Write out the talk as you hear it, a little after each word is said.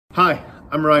Hi,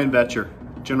 I'm Ryan Betcher,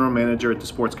 General Manager at the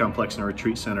Sports Complex and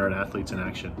Retreat Center at Athletes in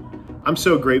Action. I'm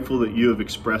so grateful that you have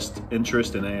expressed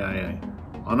interest in AIA.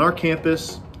 On our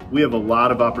campus, we have a lot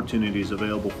of opportunities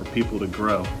available for people to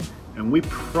grow, and we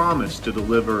promise to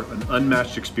deliver an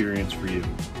unmatched experience for you.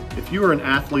 If you are an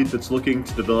athlete that's looking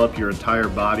to develop your entire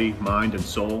body, mind, and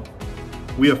soul,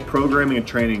 we have programming and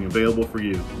training available for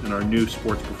you in our new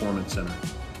Sports Performance Center.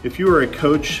 If you are a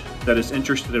coach that is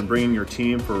interested in bringing your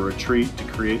team for a retreat to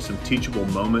create some teachable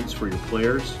moments for your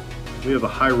players, we have a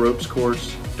high ropes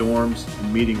course, dorms,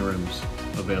 and meeting rooms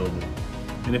available.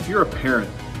 And if you're a parent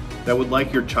that would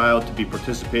like your child to be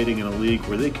participating in a league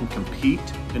where they can compete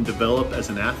and develop as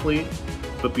an athlete,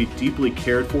 but be deeply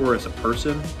cared for as a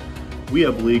person, we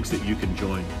have leagues that you can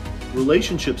join.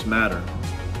 Relationships matter.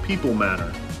 People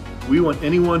matter. We want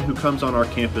anyone who comes on our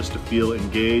campus to feel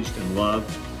engaged and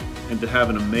loved, and to have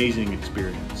an amazing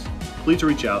experience. Please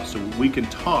reach out so we can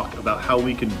talk about how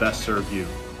we can best serve you.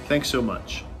 Thanks so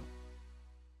much.